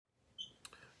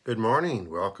Good morning.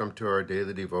 Welcome to our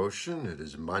daily devotion. It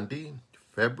is Monday,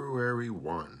 February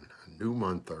 1, a new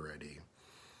month already.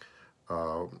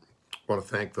 I want to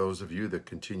thank those of you that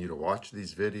continue to watch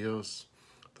these videos,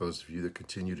 those of you that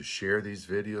continue to share these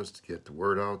videos to get the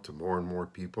word out to more and more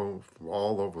people from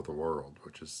all over the world,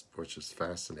 which is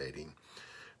fascinating.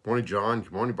 Good morning, John.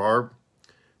 Good morning, Barb.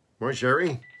 Good morning,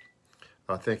 Sherry.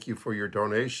 Thank you for your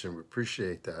donation. We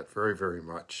appreciate that very, very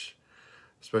much,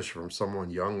 especially from someone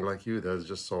young like you. That is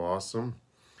just so awesome.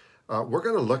 We're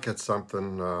going to look at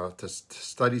something, to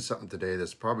study something today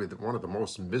that's probably one of the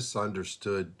most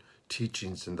misunderstood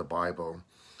teachings in the Bible.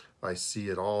 I see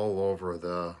it all over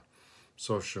the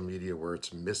social media where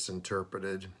it's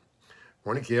misinterpreted.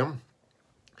 Morning, Kim.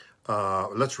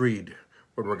 Let's read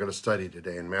what we're going to study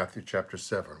today in Matthew chapter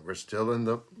 7. We're still in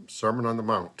the Sermon on the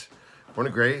Mount.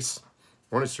 Morning, Grace.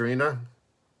 Morning, Serena.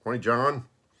 Morning, John.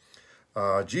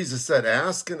 Jesus said,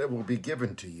 "Ask and it will be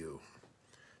given to you.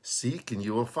 Seek and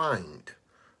you will find.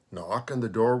 Knock and the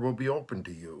door will be opened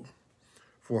to you.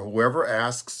 For whoever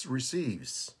asks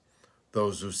receives.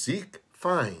 Those who seek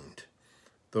find.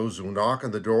 Those who knock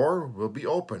on the door will be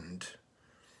opened.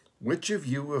 Which of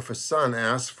you, if a son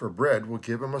asks for bread, will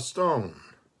give him a stone?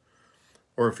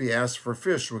 Or if he asks for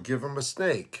fish, will give him a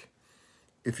snake?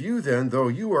 If you then, though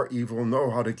you are evil,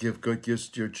 know how to give good gifts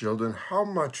to your children, how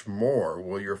much more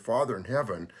will your Father in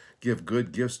heaven give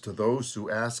good gifts to those who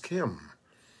ask him?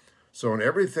 So in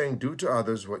everything, do to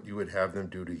others what you would have them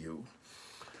do to you."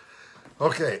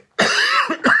 Okay,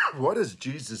 what is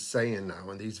Jesus saying now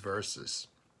in these verses?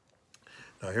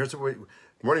 Now here's what good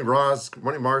morning, Roz. Good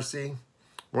morning, Marcy.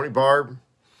 Good morning, Barb.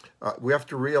 We have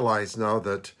to realize now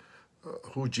that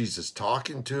who Jesus is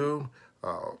talking to.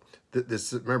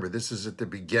 Remember, this is at the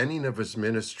beginning of his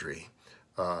ministry.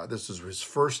 This is his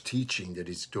first teaching that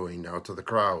he's doing now to the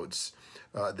crowds.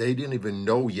 They didn't even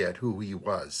know yet who he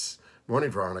was.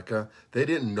 Morning, Veronica. They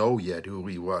didn't know yet who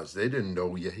he was. They didn't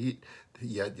know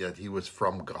yet he was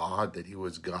from God, that he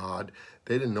was God.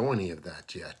 They didn't know any of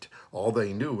that yet. All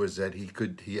they knew was that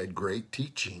he had great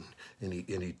teaching and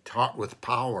he taught with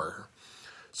power.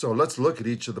 So let's look at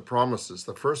each of the promises.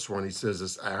 The first one, he says,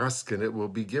 is ask and it will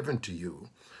be given to you.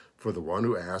 For the one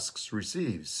who asks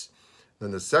receives.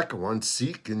 Then the second one,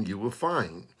 seek and you will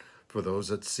find. For those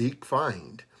that seek,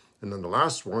 find. And then the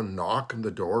last one, knock and the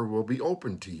door will be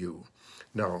open to you.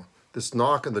 Now, this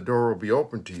knock and the door will be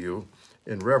open to you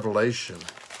in Revelation.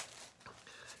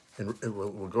 And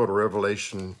we'll go to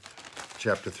Revelation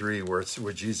chapter 3, where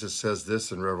Jesus says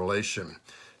this in Revelation.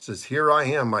 It says, "Here I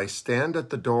am, I stand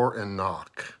at the door and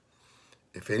knock.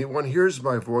 If anyone hears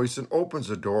my voice and opens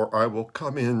the door, I will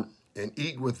come in and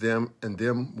eat with them and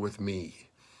them with me."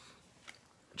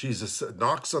 Jesus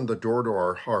knocks on the door to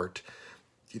our heart.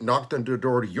 He knocked on the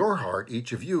door to your heart,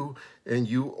 each of you, and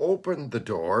you opened the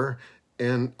door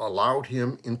and allowed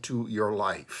him into your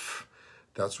life.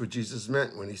 That's what Jesus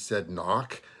meant when he said,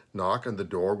 knock, and the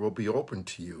door will be open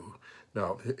to you.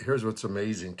 Now, here's what's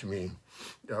amazing to me.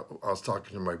 I was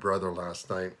talking to my brother last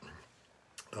night.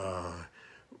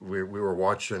 We were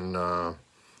watching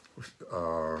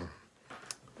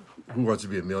Who Wants to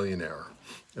Be a Millionaire?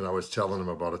 And I was telling him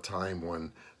about a time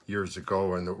when, years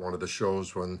ago, in one of the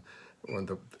shows, when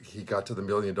he got to the $1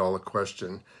 million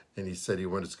question, and he said he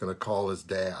was going to call his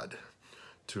dad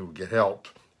to get help.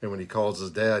 And when he calls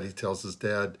his dad, he tells his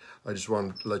dad, "I just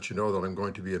want to let you know that I'm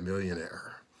going to be a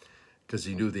millionaire." Because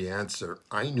he knew the answer.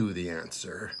 I knew the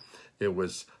answer. It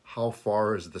was, how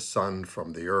far is the sun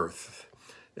from the earth?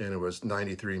 And it was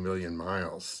 93 million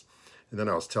miles. And then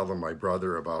I was telling my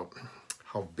brother about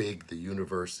how big the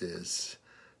universe is.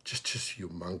 Just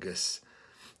humongous.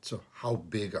 So how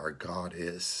big our God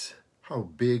is. How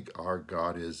big our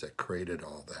God is that created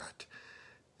all that.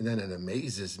 And then it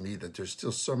amazes me that there's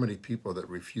still so many people that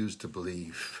refuse to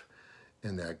believe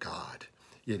in that God.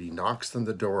 Yet he knocks on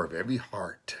the door of every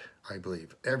heart, I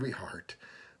believe, every heart.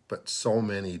 But so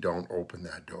many don't open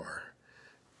that door.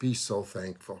 Be so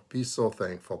thankful. Be so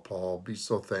thankful, Paul. Be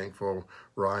so thankful,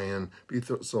 Ryan. Be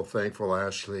so thankful,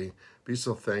 Ashley. Be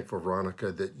so thankful,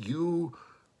 Veronica, that you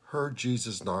heard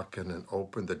Jesus knocking and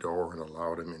opened the door and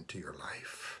allowed him into your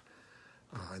life.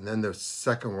 And then the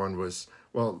second one was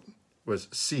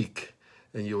seek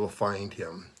and you will find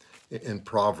him. In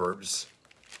Proverbs,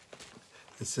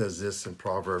 it says this in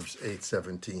Proverbs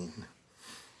 8:17.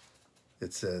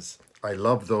 It says, "I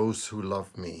love those who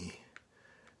love me,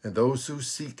 and those who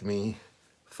seek me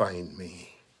find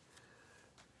me."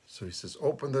 So he says,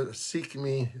 seek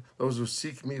me. Those who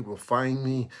seek me will find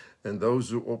me, and those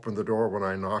who open the door when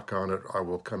I knock on it, I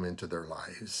will come into their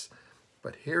lives.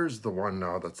 But here's the one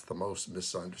now that's the most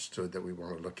misunderstood that we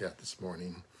want to look at this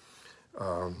morning.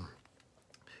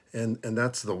 And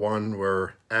that's the one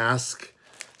where ask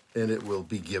and it will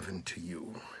be given to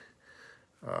you.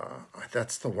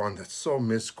 That's the one that's so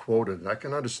misquoted, and I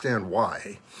can understand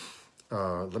why.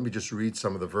 Let me just read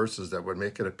some of the verses that would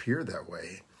make it appear that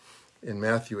way. In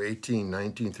Matthew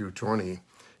 18:19 through 20,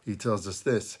 he tells us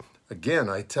this: "Again,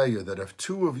 I tell you that if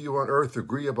two of you on earth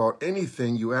agree about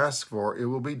anything you ask for, it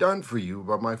will be done for you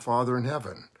by my Father in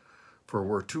heaven. For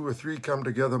where two or three come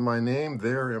together in my name,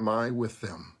 there am I with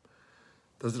them."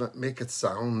 Doesn't it make it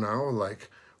sound now like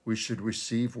we should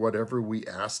receive whatever we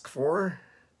ask for?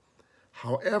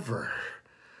 However,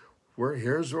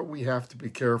 here's what we have to be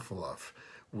careful of.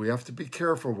 We have to be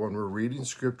careful when we're reading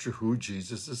Scripture who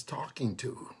Jesus is talking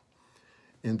to.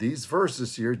 In these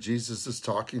verses here, Jesus is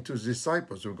talking to his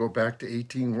disciples. We'll go back to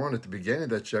 18:1 at the beginning of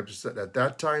that chapter. Said, "At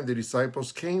that time, the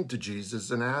disciples came to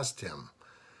Jesus and asked him."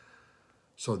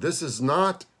 So this is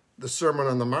not the Sermon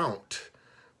on the Mount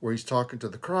where he's talking to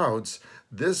the crowds.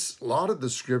 A lot of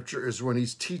the Scripture is when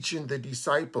he's teaching the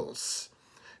disciples.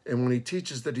 And when he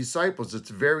teaches the disciples, it's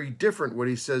very different what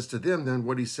he says to them than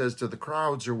what he says to the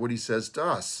crowds or what he says to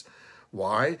us.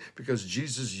 Why? Because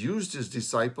Jesus used his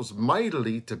disciples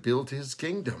mightily to build his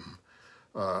kingdom.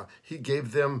 He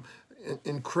gave them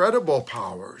incredible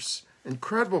powers.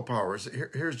 Incredible powers.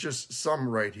 Here's just some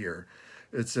right here.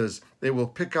 It says, "They will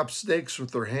pick up snakes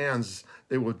with their hands.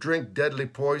 They will drink deadly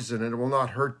poison, and it will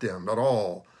not hurt them at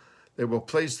all. They will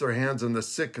place their hands on the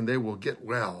sick, and they will get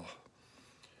well."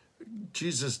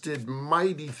 Jesus did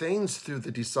mighty things through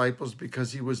the disciples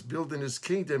because he was building his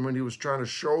kingdom and he was trying to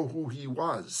show who he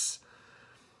was.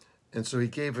 And so he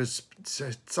gave his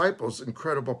disciples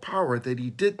incredible power that he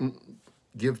didn't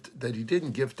give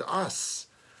to us.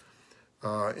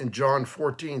 In John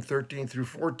 14:13 through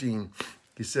 14,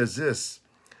 he says this: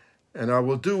 "And I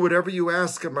will do whatever you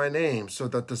ask in my name, so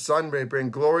that the Son may bring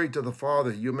glory to the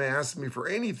Father. You may ask me for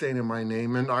anything in my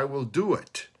name, and I will do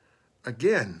it."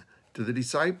 Again, to the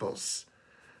disciples.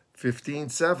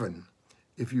 15:7,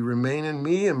 "If you remain in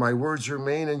me and my words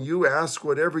remain in you, ask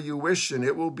whatever you wish and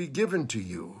it will be given to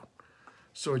you."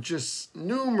 So just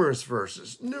numerous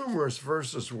verses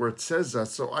where it says that.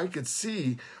 So I could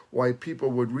see why people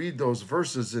would read those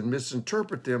verses and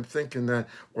misinterpret them, thinking that,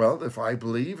 well, if I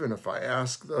believe and if I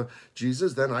ask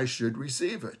Jesus, then I should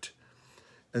receive it.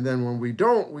 And then when we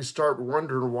don't, we start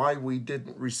wondering why we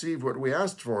didn't receive what we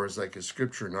asked for. Is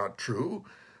Scripture not true?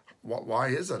 Why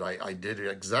is it? I did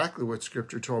exactly what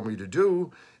Scripture told me to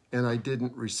do, and I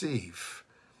didn't receive.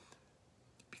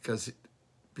 Because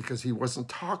he wasn't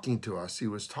talking to us. He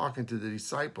was talking to the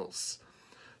disciples.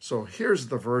 So here's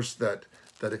the verse that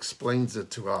explains it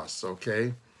to us,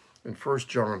 okay? In 1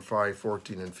 John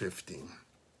 5:14 and 15.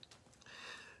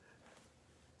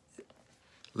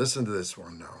 Listen to this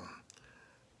one now.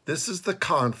 "This is the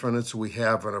confidence we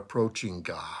have in approaching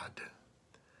God,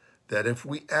 that if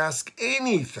we ask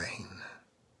anything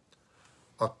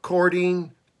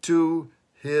according to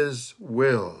his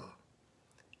will,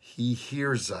 he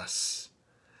hears us.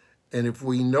 And if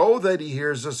we know that he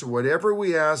hears us, whatever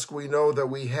we ask, we know that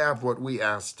we have what we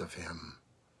asked of him."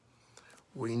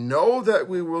 We know that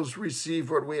we will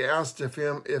receive what we asked of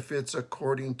him if it's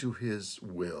according to his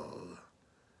will,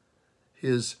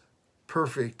 his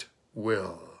perfect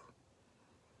will.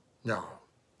 Now,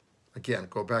 again,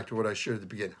 go back to what I shared at the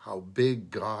beginning, how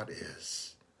big God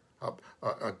is.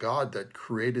 A God that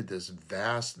created this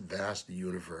vast, vast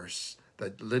universe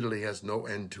that literally has no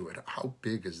end to it. How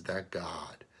big is that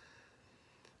God?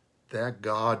 That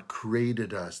God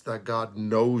created us. That God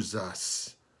knows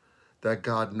us. That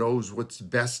God knows what's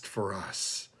best for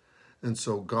us. And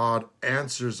so God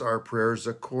answers our prayers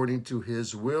according to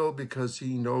his will because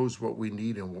he knows what we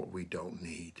need and what we don't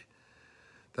need.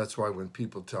 That's why when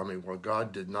people tell me, well,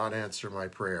 God did not answer my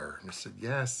prayer. And I said,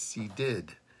 yes, he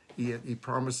did. He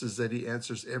promises that he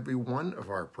answers every one of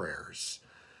our prayers.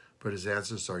 But his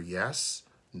answers are yes,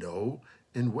 no,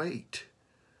 and wait.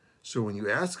 So when you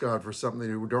ask God for something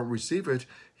and you don't receive it,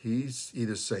 he's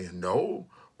either saying no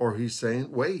or he's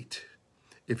saying wait.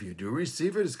 If you do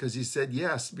receive it, it's because he said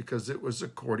yes, because it was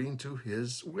according to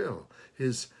his will,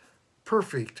 his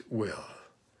perfect will.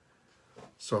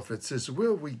 So if it's his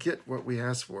will, we get what we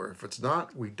ask for. If it's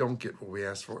not, we don't get what we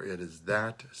ask for. It is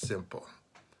that simple.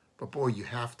 But boy, you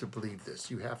have to believe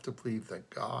this. You have to believe that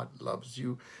God loves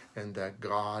you and that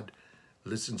God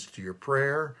listens to your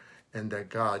prayer and that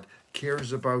God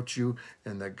cares about you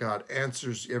and that God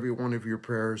answers every one of your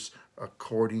prayers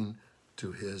according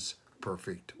to his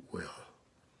perfect will.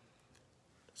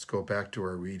 Let's go back to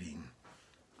our reading.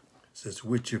 It says,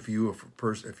 which of you,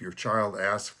 if your child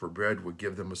asks for bread, would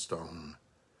give them a stone?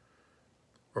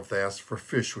 Or if they ask for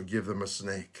fish, would give them a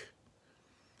snake?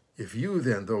 If you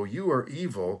then, though you are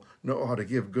evil, know how to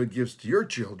give good gifts to your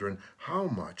children, how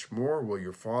much more will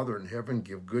your Father in heaven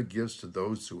give good gifts to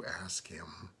those who ask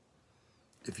him?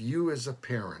 If you as a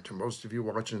parent, and most of you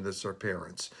watching this are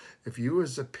parents, if you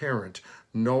as a parent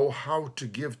know how to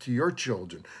give to your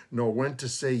children, know when to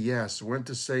say yes, when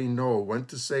to say no, when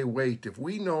to say wait, if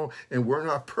we know, and we're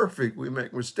not perfect, we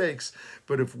make mistakes,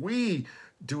 but if we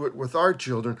do it with our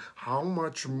children, how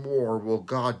much more will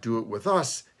God do it with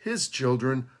us, his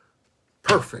children,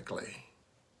 perfectly?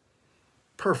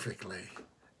 Perfectly.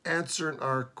 Answering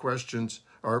our questions,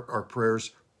 our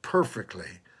prayers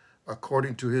perfectly,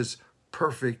 according to his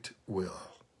perfect will.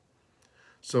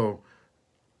 So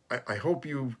I hope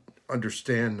you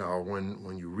understand now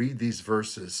when you read these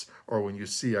verses, or when you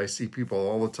see, I see people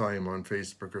all the time on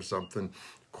Facebook or something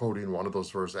quoting one of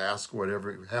those verses, ask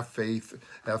whatever, have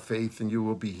faith and you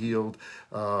will be healed,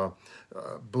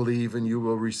 believe and you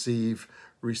will receive.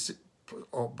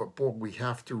 Oh, but boy, we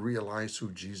have to realize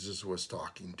who Jesus was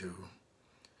talking to,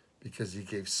 because he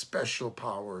gave special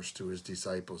powers to his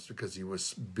disciples, because he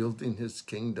was building his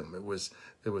kingdom. It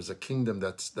was a kingdom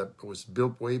that was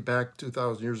built way back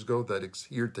 2,000 years ago that is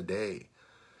here today.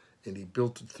 And he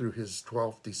built it through his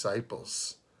 12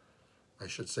 disciples. I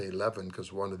should say 11,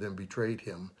 because one of them betrayed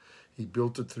him. He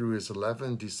built it through his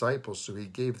 11 disciples, so he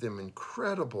gave them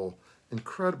incredible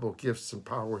gifts and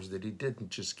powers that he didn't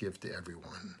just give to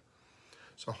everyone.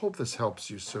 So I hope this helps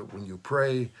you, so when you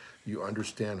pray, you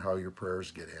understand how your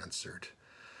prayers get answered.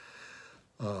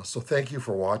 So thank you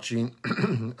for watching.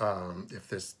 If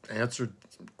this answered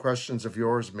questions of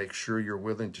yours, make sure you're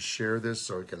willing to share this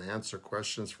so it can answer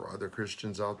questions for other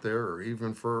Christians out there, or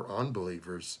even for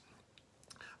unbelievers.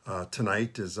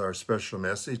 Tonight is our special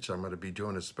message. I'm going to be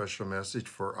doing a special message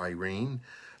for Irene,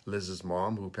 Liz's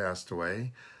mom, who passed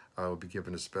away. I will be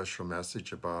giving a special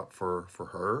message for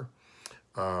her.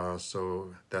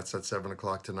 So that's at 7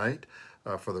 o'clock tonight.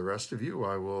 For the rest of you,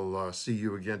 I will see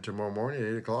you again tomorrow morning at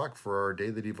 8 o'clock for our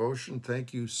daily devotion.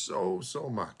 Thank you so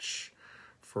much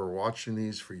for watching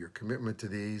these, for your commitment to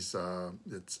these.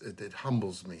 It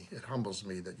humbles me. It humbles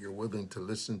me that you're willing to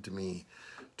listen to me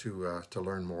to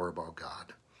learn more about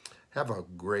God. Have a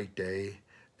great day,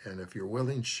 and if you're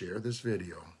willing, share this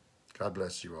video. God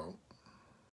bless you all.